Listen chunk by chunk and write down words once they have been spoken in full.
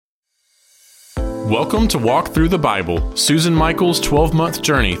Welcome to Walk Through the Bible, Susan Michael's 12-month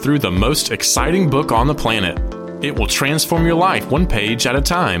journey through the most exciting book on the planet. It will transform your life one page at a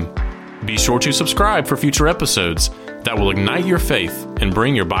time. Be sure to subscribe for future episodes that will ignite your faith and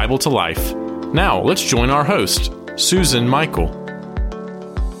bring your Bible to life. Now, let's join our host, Susan Michael.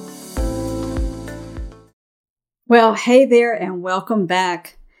 Well, hey there and welcome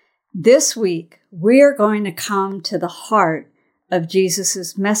back. This week, we're going to come to the heart of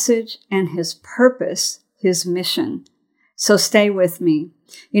Jesus' message and his purpose, his mission. So stay with me.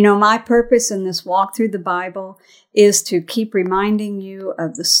 You know, my purpose in this walk through the Bible is to keep reminding you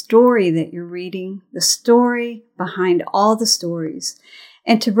of the story that you're reading, the story behind all the stories,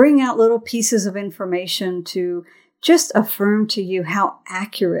 and to bring out little pieces of information to just affirm to you how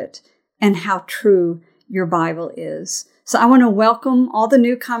accurate and how true your Bible is. So I want to welcome all the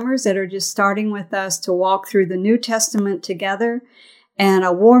newcomers that are just starting with us to walk through the New Testament together. And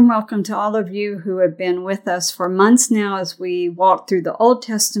a warm welcome to all of you who have been with us for months now as we walk through the Old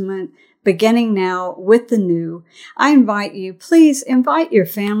Testament, beginning now with the New. I invite you, please invite your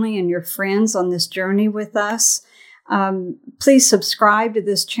family and your friends on this journey with us. Please subscribe to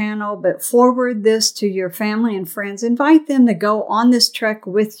this channel, but forward this to your family and friends. Invite them to go on this trek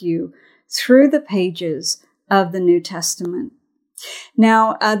with you through the pages of the New Testament.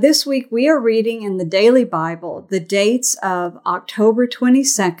 Now, this week we are reading in the Daily Bible the dates of October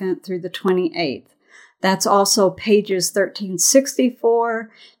 22nd through the 28th. That's also pages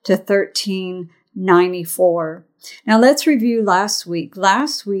 1364 to 1394. Now, let's review last week.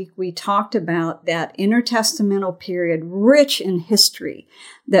 Last week we talked about that intertestamental period rich in history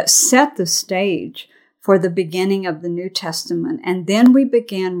that set the stage for the beginning of the New Testament. And then we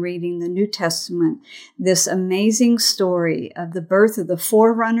began reading the New Testament, this amazing story of the birth of the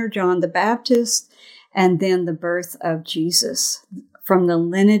forerunner, John the Baptist, and then the birth of Jesus from the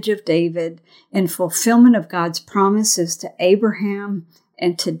lineage of David in fulfillment of God's promises to Abraham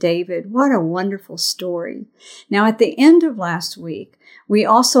and to David. What a wonderful story. Now, at the end of last week, we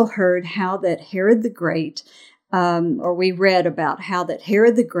also heard how that Herod the Great, we read about how that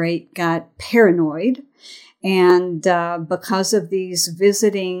Herod the Great got paranoid and because of these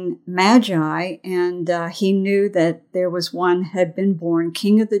visiting magi, and he knew that there was one had been born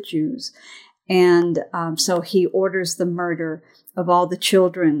king of the Jews, and so he orders the murder of all the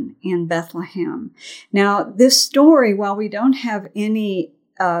children in Bethlehem. Now, this story, while we don't have any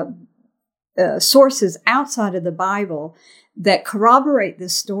sources outside of the Bible that corroborate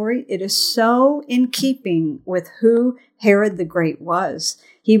this story, it is so in keeping with who Herod the Great was.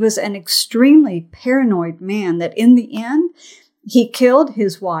 He was an extremely paranoid man that in the end, he killed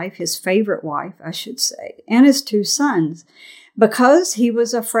his wife, his favorite wife, I should say, and his two sons because he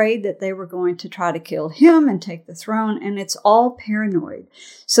was afraid that they were going to try to kill him and take the throne, and it's all paranoid.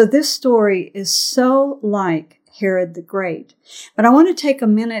 So this story is so like Herod the Great. But I want to take a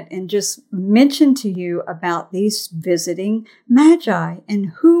minute and just mention to you about these visiting magi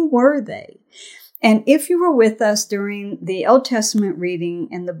and who were they. And if you were with us during the Old Testament reading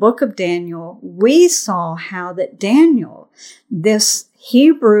in the book of Daniel, we saw how that Daniel, this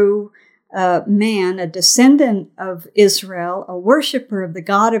Hebrew man, a descendant of Israel, a worshiper of the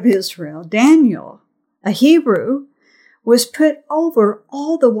God of Israel, Daniel, a Hebrew, was put over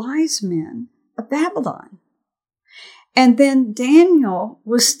all the wise men of Babylon. And then Daniel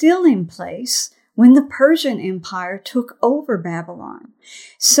was still in place when the Persian Empire took over Babylon.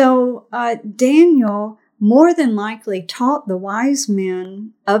 So Daniel more than likely taught the wise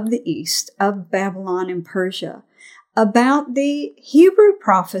men of the East, of Babylon and Persia, about the Hebrew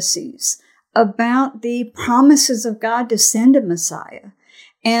prophecies, about the promises of God to send a Messiah,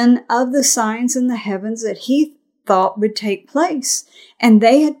 and of the signs in the heavens that he thought would take place. And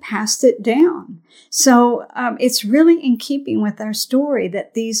they had passed it down. So it's really in keeping with our story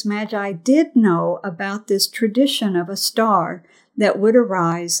that these magi did know about this tradition of a star that would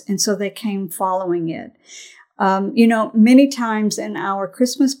arise, and so they came following it. Many times in our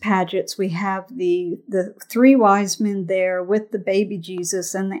Christmas pageants, we have the three wise men there with the baby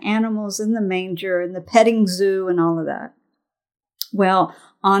Jesus and the animals in the manger and the petting zoo and all of that. Well,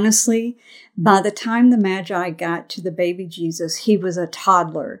 honestly, by the time the Magi got to the baby Jesus, he was a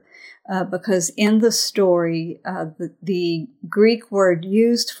toddler because in the story, the Greek word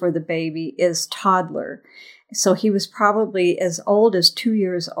used for the baby is toddler. So he was probably as old as 2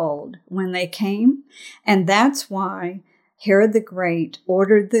 years old when they came. And that's why Herod the Great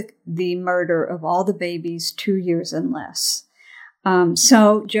ordered the murder of all the babies 2 years and less.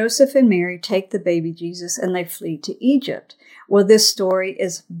 So Joseph and Mary take the baby Jesus and they flee to Egypt. Well, this story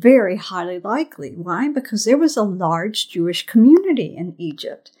is very highly likely. Why? Because there was a large Jewish community in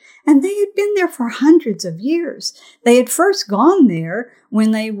Egypt, and they had been there for hundreds of years. They had first gone there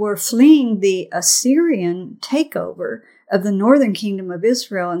when they were fleeing the Assyrian takeover of the northern kingdom of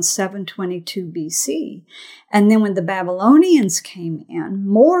Israel in 722 BC. And then when the Babylonians came in,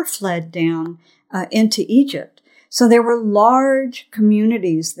 more fled down into Egypt. So there were large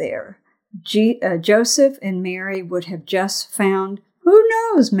communities there. Joseph and Mary would have just found, who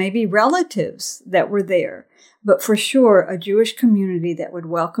knows, maybe relatives that were there, but for sure a Jewish community that would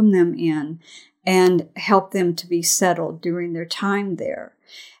welcome them in and help them to be settled during their time there.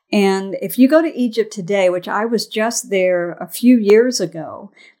 And if you go to Egypt today, which I was just there a few years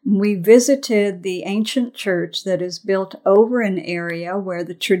ago, we visited the ancient church that is built over an area where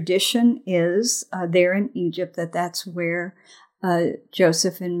the tradition is there in Egypt that's where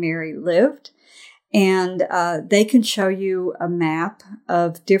Joseph and Mary lived. And they can show you a map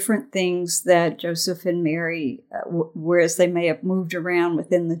of different things that Joseph and Mary, whereas they may have moved around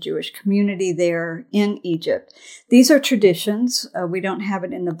within the Jewish community there in Egypt. These are traditions. We don't have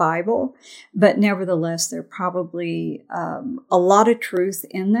it in the Bible, but nevertheless, there are probably a lot of truth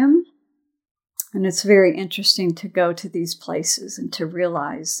in them. And it's very interesting to go to these places and to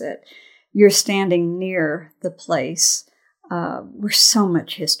realize that you're standing near the place where so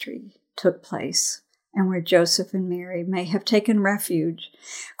much history took place and where Joseph and Mary may have taken refuge.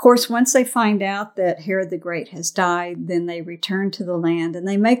 Of course, once they find out that Herod the Great has died, then they return to the land and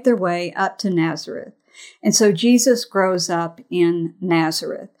they make their way up to Nazareth. And so Jesus grows up in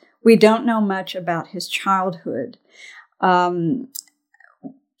Nazareth. We don't know much about his childhood.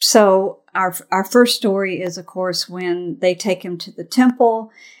 So our first story is, of course, when they take him to the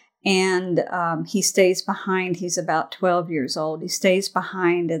temple. And he stays behind. He's about 12 years old. He stays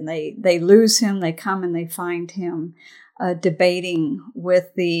behind and they lose him. They come and they find him debating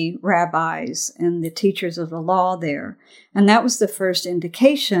with the rabbis and the teachers of the law there. And that was the first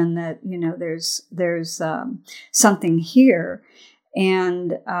indication that, there's something here.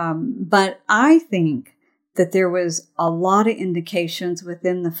 And but I think that there was a lot of indications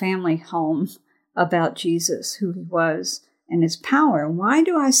within the family home about Jesus, who he was, and his power. Why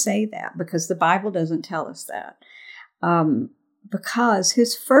do I say that? Because the Bible doesn't tell us that. Because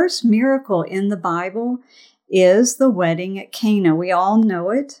his first miracle in the Bible is the wedding at Cana. We all know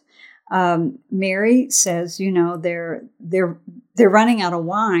it. Mary says, they're running out of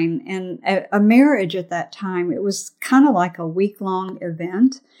wine, and a marriage at that time, it was kind of like a week-long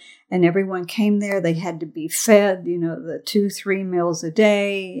event. And everyone came there. They had to be fed, the 2-3 meals a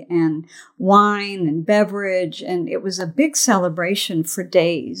day and wine and beverage. And it was a big celebration for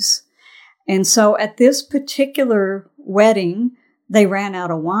days. And so at this particular wedding, they ran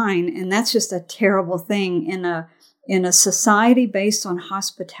out of wine. And that's just a terrible thing in a society based on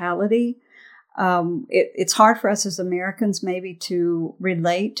hospitality. It's hard for us as Americans maybe to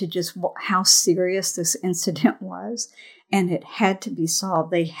relate to just how serious this incident was. And it had to be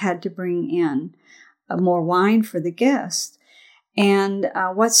solved. They had to bring in more wine for the guests. And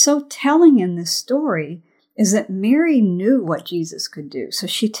what's so telling in this story is that Mary knew what Jesus could do. So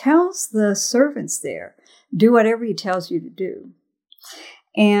she tells the servants there, do whatever he tells you to do.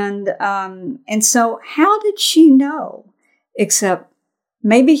 And so how did she know? Except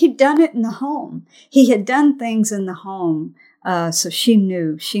maybe he'd done it in the home. He had done things in the home. So she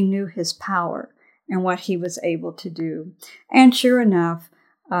knew his power and what he was able to do. And sure enough,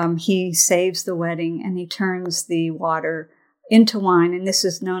 he saves the wedding and he turns the water into wine. And this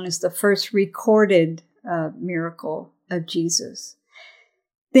is known as the first recorded miracle of Jesus.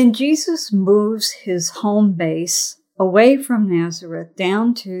 Then Jesus moves his home base away from Nazareth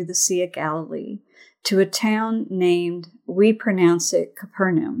down to the Sea of Galilee to a town named, we pronounce it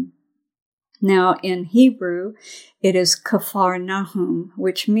Capernaum. Now in Hebrew, it is Capharnaum,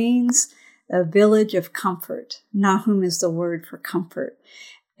 which means a village of comfort. Nahum is the word for comfort.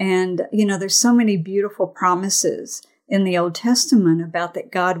 And, there's so many beautiful promises in the Old Testament about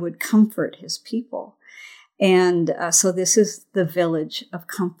that God would comfort his people. And so this is the village of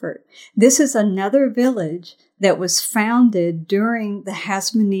comfort. This is another village that was founded during the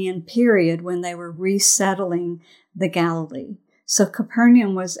Hasmonean period when they were resettling the Galilee. So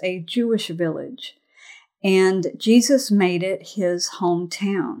Capernaum was a Jewish village. And Jesus made it his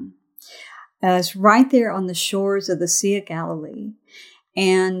hometown. It's right there on the shores of the Sea of Galilee.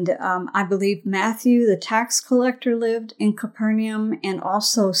 And I believe Matthew, the tax collector, lived in Capernaum, and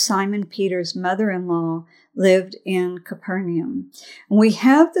also Simon Peter's mother-in-law lived in Capernaum. And we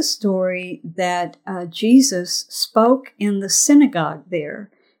have the story that Jesus spoke in the synagogue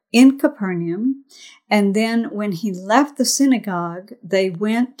there in Capernaum. And then when he left the synagogue, they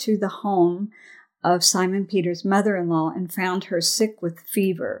went to the home of Simon Peter's mother-in-law and found her sick with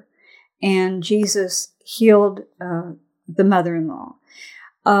fever. And Jesus healed the mother-in-law.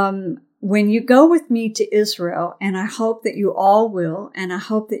 When you go with me to Israel, and I hope that you all will, and I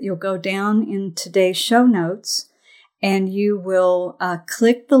hope that you'll go down in today's show notes and you will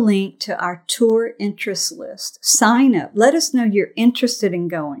click the link to our tour interest list. Sign up. Let us know you're interested in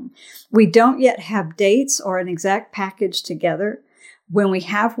going. We don't yet have dates or an exact package together. When we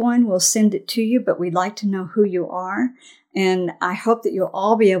have one, we'll send it to you, but we'd like to know who you are. And I hope that you'll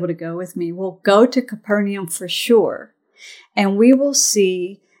all be able to go with me. We'll go to Capernaum for sure. And we will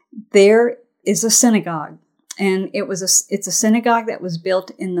see there is a synagogue. And it's a synagogue that was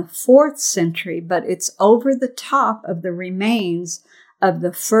built in the 4th century, but it's over the top of the remains of the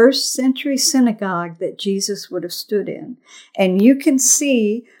 1st century synagogue that Jesus would have stood in. And you can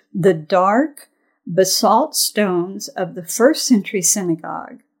see the dark basalt stones of the 1st century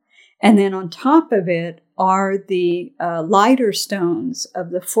synagogue. And then on top of it are the lighter stones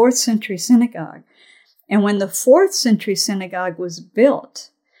of the 4th century synagogue. And when the 4th century synagogue was built,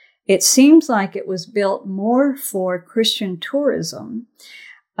 it seems like it was built more for Christian tourism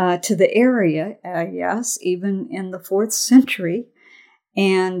to the area, yes, even in the 4th century.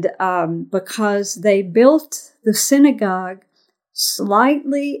 And because they built the synagogue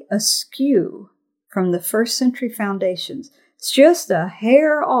slightly askew from the 1st century foundations. It's just a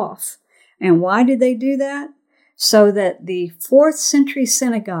hair off. And why did they do that? So that the 4th century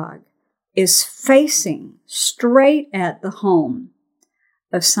synagogue is facing straight at the home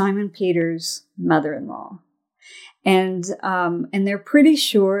of Simon Peter's mother-in-law. And they're pretty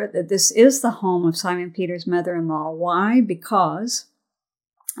sure that this is the home of Simon Peter's mother-in-law. Why? Because,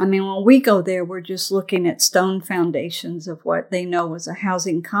 when we go there, we're just looking at stone foundations of what they know was a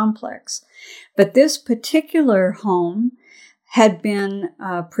housing complex. But this particular home had been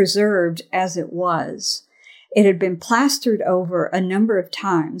preserved as it was. It had been plastered over a number of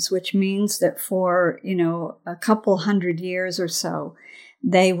times, which means that for, a couple hundred years or so,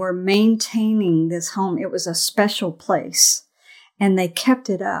 they were maintaining this home. It was a special place, and they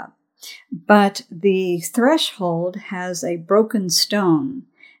kept it up. But the threshold has a broken stone,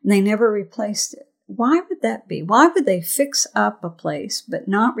 and they never replaced it. Why would that be? Why would they fix up a place but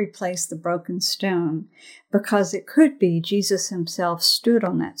not replace the broken stone? Because it could be Jesus himself stood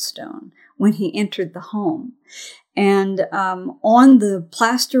on that stone when he entered the home. And on the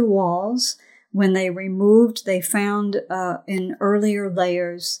plaster walls, when they removed, they found in earlier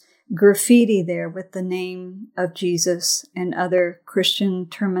layers graffiti there with the name of Jesus and other Christian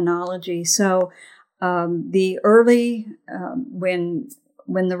terminology. So the early,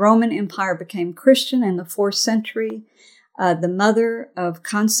 when the Roman Empire became Christian in the 4th century, the mother of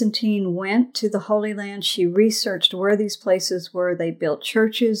Constantine went to the Holy Land. She researched where these places were. They built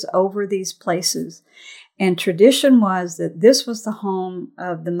churches over these places. And tradition was that this was the home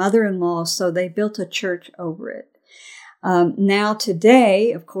of the mother-in-law, so they built a church over it. Now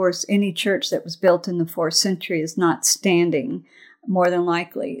today, of course, any church that was built in the 4th century is not standing, more than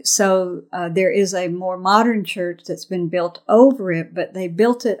likely. So there is a more modern church that's been built over it, but they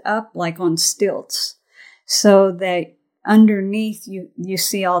built it up like on stilts, so that underneath you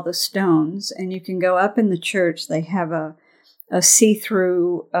see all the stones, and you can go up in the church. They have a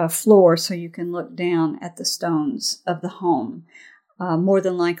see-through floor, so you can look down at the stones of the home. More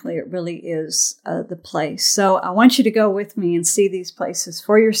than likely, it really is the place. So I want you to go with me and see these places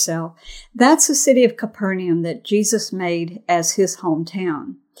for yourself. That's the city of Capernaum that Jesus made as his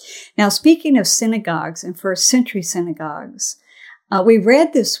hometown. Now, speaking of synagogues and 1st century synagogues, we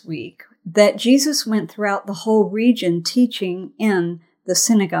read this week that Jesus went throughout the whole region teaching in the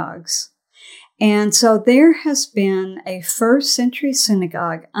synagogues. And so there has been a 1st century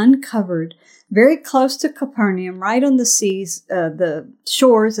synagogue uncovered very close to Capernaum, right on the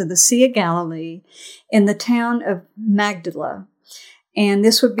shores of the Sea of Galilee, in the town of Magdala. And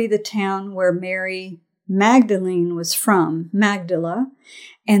this would be the town where Mary Magdalene was from, Magdala.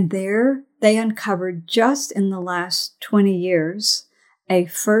 And there they uncovered, just in the last 20 years, a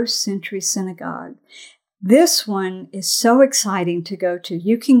 1st century synagogue. This one is so exciting to go to.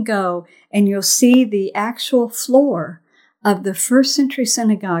 You can go and you'll see the actual floor of the 1st century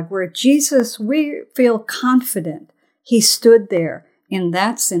synagogue where Jesus, we feel confident, he stood there in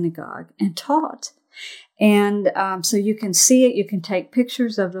that synagogue and taught. And so you can see it. You can take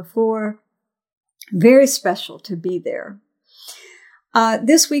pictures of the floor. Very special to be there.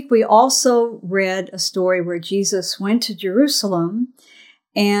 This week we also read a story where Jesus went to Jerusalem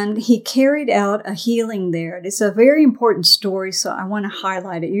and he carried out a healing there. It's a very important story, so I want to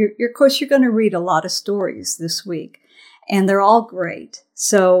highlight it. Of course, you're going to read a lot of stories this week, and they're all great.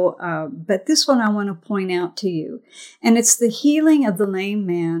 So, but this one I want to point out to you. And it's the healing of the lame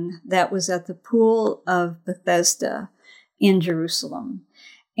man that was at the pool of Bethesda in Jerusalem.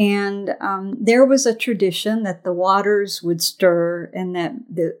 And there was a tradition that the waters would stir and that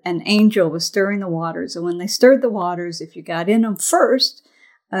an angel was stirring the waters. And when they stirred the waters, if you got in them first,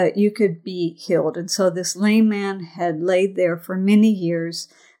 you could be healed. And so this lame man had laid there for many years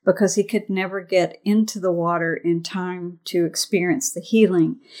because he could never get into the water in time to experience the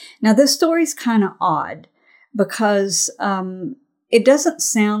healing. Now, this story is kind of odd because it doesn't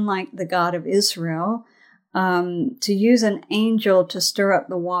sound like the God of Israel to use an angel to stir up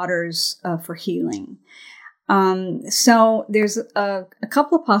the waters for healing. So there's a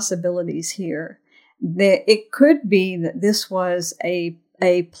couple of possibilities here. It could be that this was a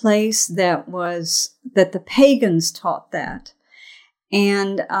place that the pagans taught that.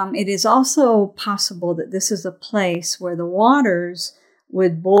 And it is also possible that this is a place where the waters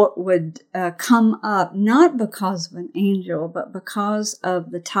would come up, not because of an angel, but because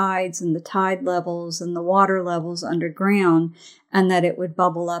of the tides and the tide levels and the water levels underground, and that it would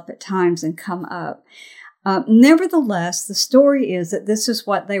bubble up at times and come up. Nevertheless, the story is that this is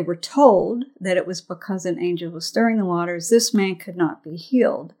what they were told, that it was because an angel was stirring the waters, this man could not be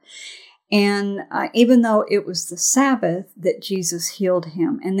healed. And even though it was the Sabbath that Jesus healed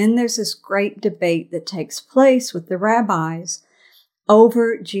him. And then there's this great debate that takes place with the rabbis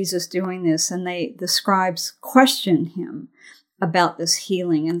over Jesus doing this. And the scribes question him about this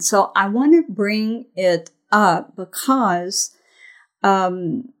healing. And so I want to bring it up because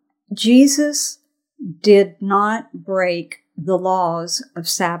Jesus did not break the laws of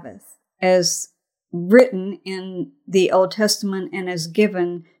Sabbath as written in the Old Testament and as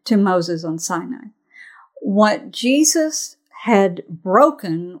given to Moses on Sinai. What Jesus had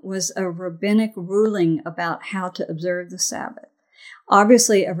broken was a rabbinic ruling about how to observe the Sabbath.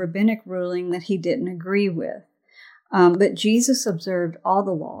 Obviously, a rabbinic ruling that he didn't agree with. But Jesus observed all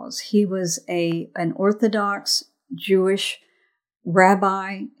the laws. He was an Orthodox Jewish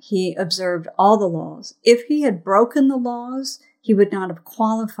rabbi. He observed all the laws. If he had broken the laws, he would not have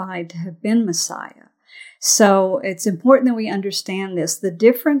qualified to have been Messiah. So it's important that we understand this. The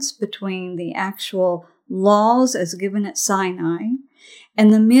difference between the actual laws as given at Sinai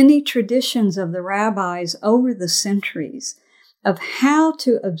and the many traditions of the rabbis over the centuries of how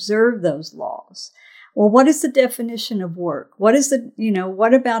to observe those laws. Well, what is the definition of work? What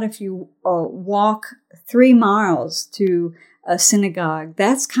about if you walk 3 miles to a synagogue?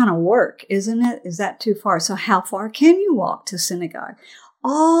 That's kind of work, isn't it? Is that too far? So how far can you walk to synagogue?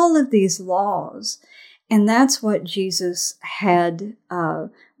 All of these laws. And that's what Jesus had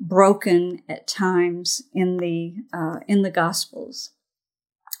broken at times in the Gospels.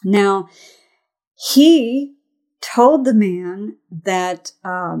 Now, he told the man that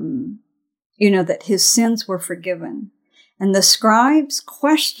that his sins were forgiven, and the scribes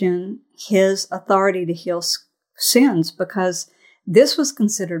questioned his authority to heal sins because this was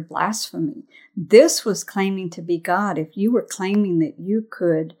considered blasphemy. This was claiming to be God. If you were claiming that you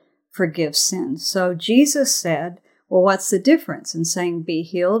could forgive sins. So Jesus said, well, what's the difference in saying be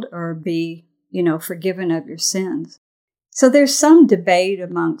healed or be, forgiven of your sins? So there's some debate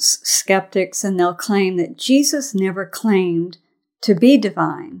amongst skeptics, and they'll claim that Jesus never claimed to be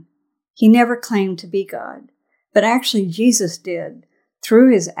divine. He never claimed to be God. But actually Jesus did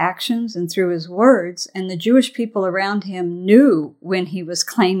through his actions and through his words, and the Jewish people around him knew when he was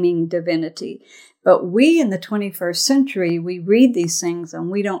claiming divinity. But we in the 21st century, we read these things and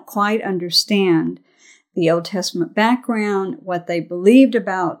we don't quite understand the Old Testament background, what they believed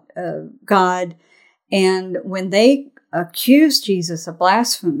about God. And when they accused Jesus of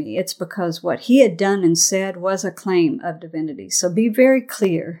blasphemy, it's because what he had done and said was a claim of divinity. So be very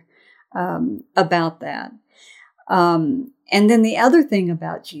clear about that. And then the other thing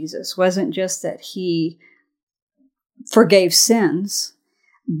about Jesus wasn't just that he forgave sins,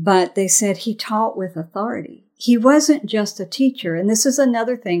 but they said he taught with authority. He wasn't just a teacher. And this is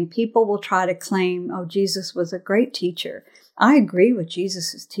another thing. People will try to claim, oh, Jesus was a great teacher. I agree with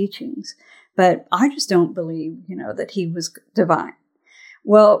Jesus' teachings, but I just don't believe, that he was divine.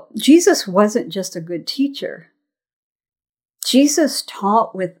 Well, Jesus wasn't just a good teacher. Jesus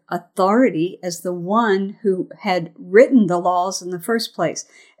taught with authority as the one who had written the laws in the first place,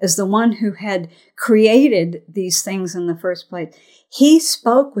 as the one who had created these things in the first place. He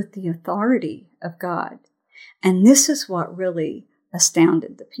spoke with the authority of God. And this is what really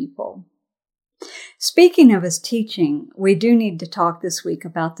astounded the people. Speaking of his teaching, we do need to talk this week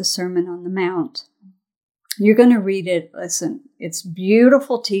about the Sermon on the Mount. You're going to read it. Listen, it's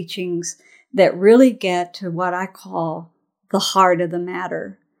beautiful teachings that really get to what I call the heart of the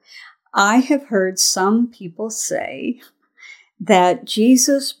matter. I have heard some people say that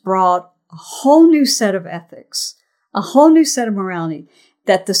Jesus brought a whole new set of ethics, a whole new set of morality,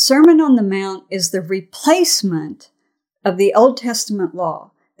 that the Sermon on the Mount is the replacement of the Old Testament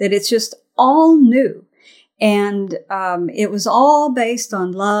law, that it's just all new. And it was all based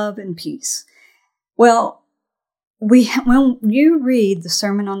on love and peace. Well, when you read the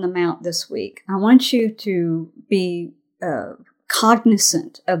Sermon on the Mount this week, I want you to be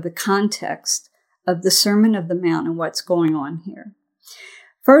cognizant of the context of the Sermon on the Mount and what's going on here.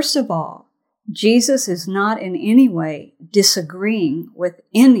 First of all, Jesus is not in any way disagreeing with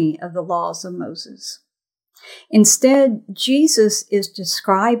any of the laws of Moses. Instead, Jesus is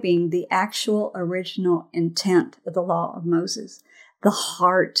describing the actual original intent of the law of Moses, the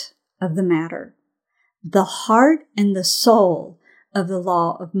heart of the matter, the heart and the soul of the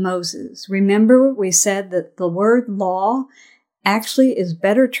law of Moses. Remember, we said that the word law actually is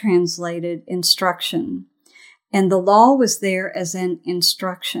better translated instruction, and the law was there as an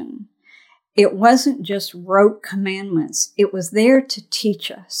instruction. It wasn't just rote commandments. It was there to teach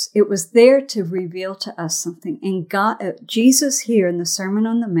us. It was there to reveal to us something. And Jesus here in the Sermon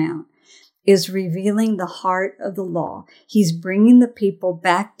on the Mount is revealing the heart of the law. He's bringing the people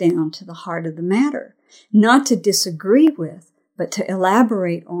back down to the heart of the matter, not to disagree with, but to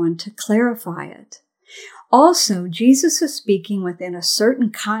elaborate on, to clarify it. Also, Jesus is speaking within a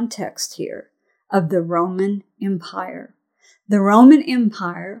certain context here of the Roman Empire. The Roman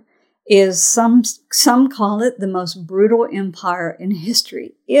Empire is, some call it the most brutal empire in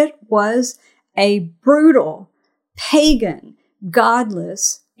history. It was a brutal, pagan,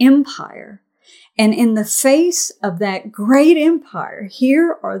 godless empire. And in the face of that great empire,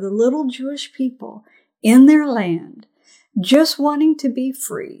 here are the little Jewish people in their land, just wanting to be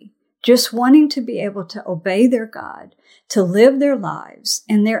free, just wanting to be able to obey their God, to live their lives.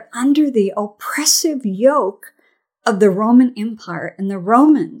 And they're under the oppressive yoke of the Roman Empire. And the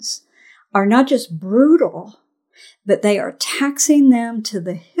Romans are not just brutal, but they are taxing them to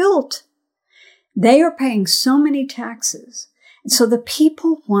the hilt. They are paying so many taxes. And so the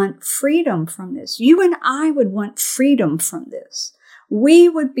people want freedom from this. You and I would want freedom from this. We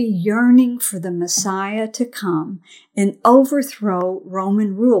would be yearning for the Messiah to come and overthrow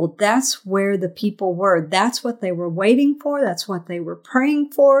Roman rule. That's where the people were. That's what they were waiting for. That's what they were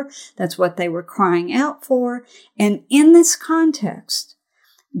praying for. That's what they were crying out for. And in this context,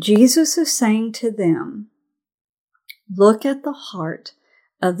 Jesus is saying to them, look at the heart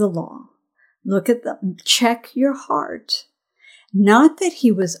of the law. Check your heart. Not that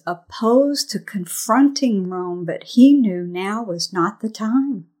he was opposed to confronting Rome, but he knew now was not the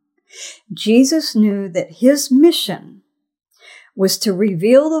time. Jesus knew that his mission was to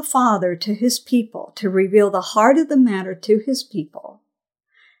reveal the Father to his people, to reveal the heart of the matter to his people,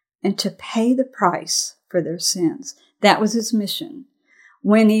 and to pay the price for their sins. That was his mission.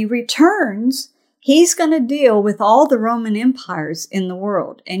 When he returns, he's going to deal with all the Roman empires in the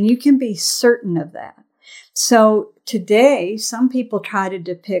world, and you can be certain of that. So today, some people try to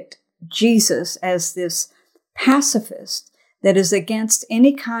depict Jesus as this pacifist that is against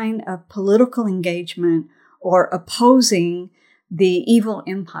any kind of political engagement or opposing the evil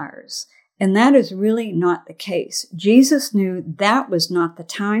empires. And that is really not the case. Jesus knew that was not the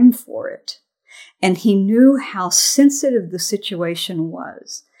time for it. And he knew how sensitive the situation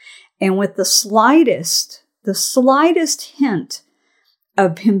was. And with the slightest hint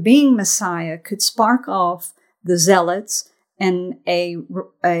of him being Messiah could spark off the zealots and a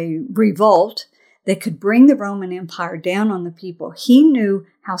revolt that could bring the Roman Empire down on the people. He knew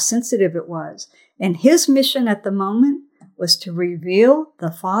how sensitive it was. And his mission at the moment was to reveal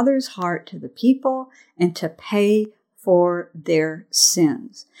the Father's heart to the people and to pay for their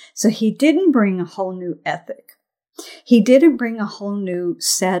sins. So he didn't bring a whole new ethic. He didn't bring a whole new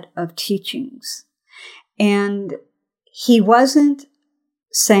set of teachings. And he wasn't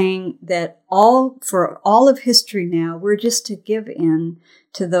saying that for all of history now, we're just to give in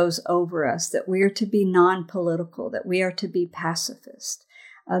to those over us, that we are to be non-political, that we are to be pacifist.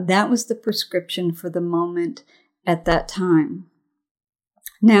 That was the prescription for the moment at that time.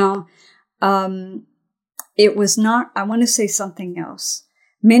 Now, it was not, I want to say something else.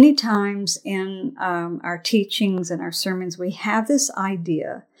 Many times in our teachings and our sermons, we have this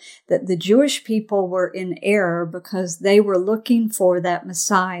idea that the Jewish people were in error because they were looking for that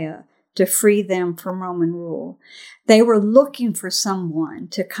Messiah to free them from Roman rule. They were looking for someone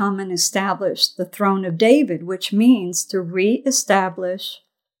to come and establish the throne of David, which means to reestablish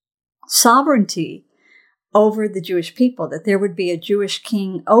sovereignty over the Jewish people, that there would be a Jewish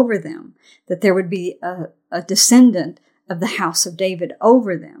king over them, that there would be a descendant of the house of David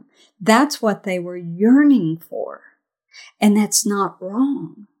over them. That's what they were yearning for. And that's not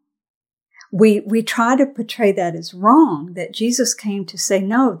wrong. We try to portray that as wrong, that Jesus came to say,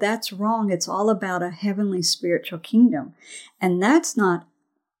 no, that's wrong. It's all about a heavenly spiritual kingdom. And that's not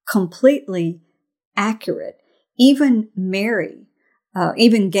completely accurate. Even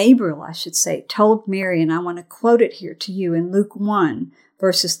Gabriel, I should say, told Mary, and I want to quote it here to you in Luke 1,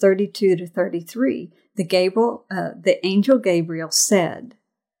 verses 32 to 33. The angel Gabriel said,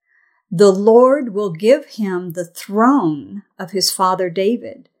 "The Lord will give him the throne of his father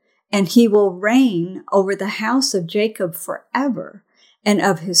David, and he will reign over the house of Jacob forever, and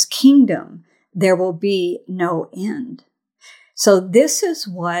of his kingdom there will be no end." So this is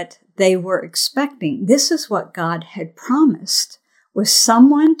what they were expecting. This is what God had promised, was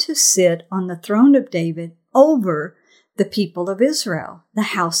someone to sit on the throne of David over the people of Israel, the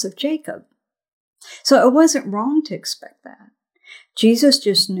house of Jacob. So it wasn't wrong to expect that. Jesus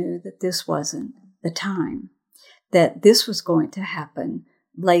just knew that this wasn't the time, that this was going to happen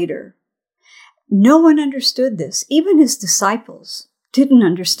later. No one understood this. Even his disciples didn't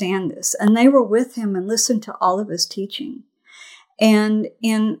understand this, and they were with him and listened to all of his teaching. And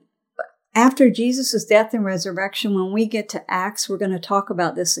after Jesus' death and resurrection, when we get to Acts, we're going to talk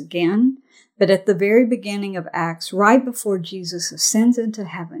about this again. But at the very beginning of Acts, right before Jesus ascends into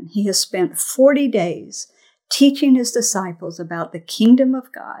heaven, he has spent 40 days teaching his disciples about the kingdom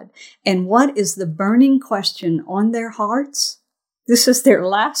of God. And what is the burning question on their hearts? This is their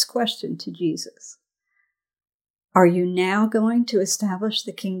last question to Jesus. Are you now going to establish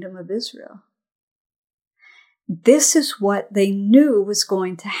the kingdom of Israel? This is what they knew was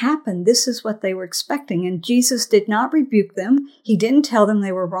going to happen. This is what they were expecting. And Jesus did not rebuke them. He didn't tell them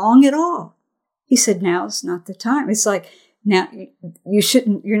they were wrong at all. He said, now is not the time. It's like, now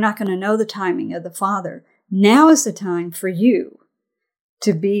you're not going to know the timing of the Father. Now is the time for you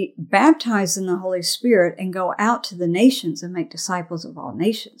to be baptized in the Holy Spirit and go out to the nations and make disciples of all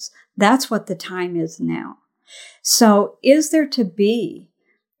nations. That's what the time is now. So is there to be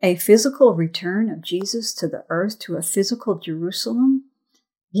a physical return of Jesus to the earth, to a physical Jerusalem?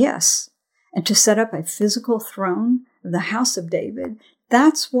 Yes. And to set up a physical throne of the house of David.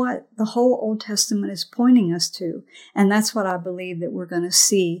 That's what the whole Old Testament is pointing us to. And that's what I believe that we're going to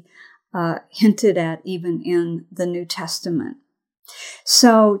see hinted at even in the New Testament.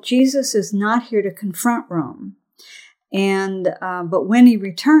 So Jesus is not here to confront Rome. But when he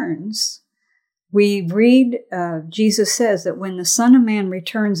returns, we read, Jesus says that when the Son of Man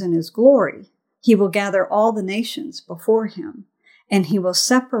returns in his glory, he will gather all the nations before him, and he will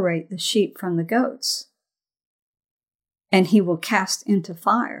separate the sheep from the goats. And he will cast into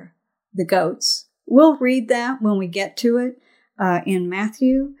fire the goats. We'll read that when we get to it in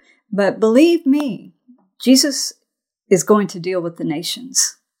Matthew. But believe me, Jesus is going to deal with the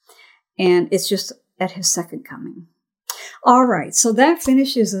nations. And it's just at his second coming. All right, so that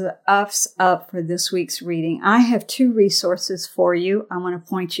finishes us up for this week's reading. I have 2 resources for you I want to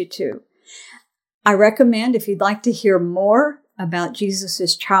point you to. I recommend, if you'd like to hear more about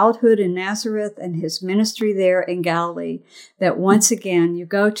Jesus' childhood in Nazareth and his ministry there in Galilee, that once again you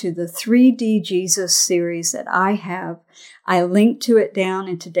go to the 3D Jesus series that I have. I linked to it down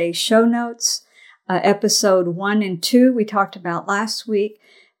in today's show notes. Episode 1 and 2 we talked about last week.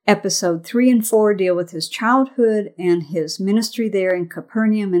 Episode 3 and 4 deal with his childhood and his ministry there in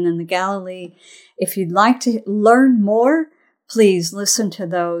Capernaum and in the Galilee. If you'd like to learn more, please listen to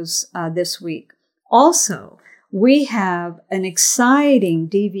those this week. Also, we have an exciting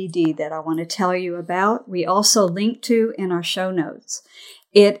DVD that I want to tell you about. We also link to in our show notes.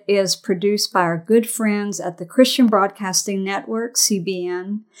 It is produced by our good friends at the Christian Broadcasting Network,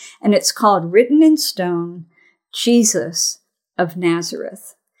 CBN, and it's called Written in Stone, Jesus of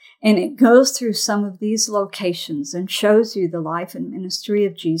Nazareth. And it goes through some of these locations and shows you the life and ministry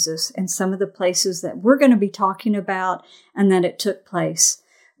of Jesus and some of the places that we're going to be talking about and that it took place.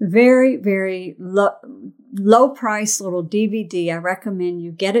 Very, very low price little DVD. I recommend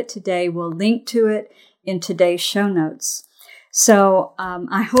you get it today. We'll link to it in today's show notes. So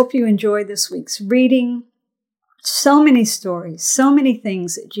I hope you enjoyed this week's reading. So many stories, so many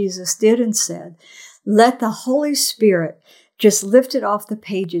things that Jesus did and said. Let the Holy Spirit just lift it off the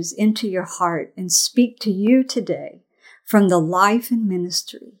pages into your heart and speak to you today from the life and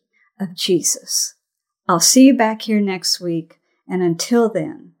ministry of Jesus. I'll see you back here next week. And until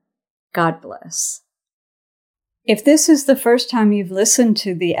then, God bless. If this is the first time you've listened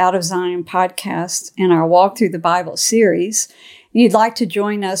to the Out of Zion podcast and our Walk Through the Bible series, you'd like to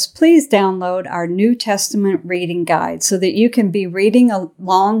join us, please download our New Testament reading guide so that you can be reading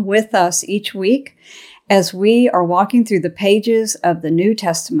along with us each week as we are walking through the pages of the New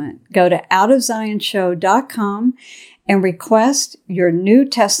Testament. Go to outofzionshow.com and request your New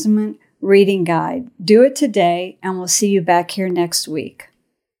Testament reading guide. Do it today, and we'll see you back here next week.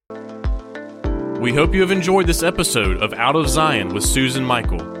 We hope you have enjoyed this episode of Out of Zion with Susan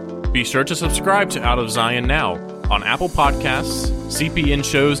Michael. Be sure to subscribe to Out of Zion now on Apple Podcasts,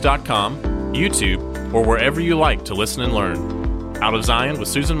 cpnshows.com, YouTube, or wherever you like to listen and learn. Out of Zion with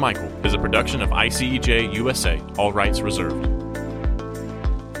Susan Michael is a production of ICEJ USA, all rights reserved.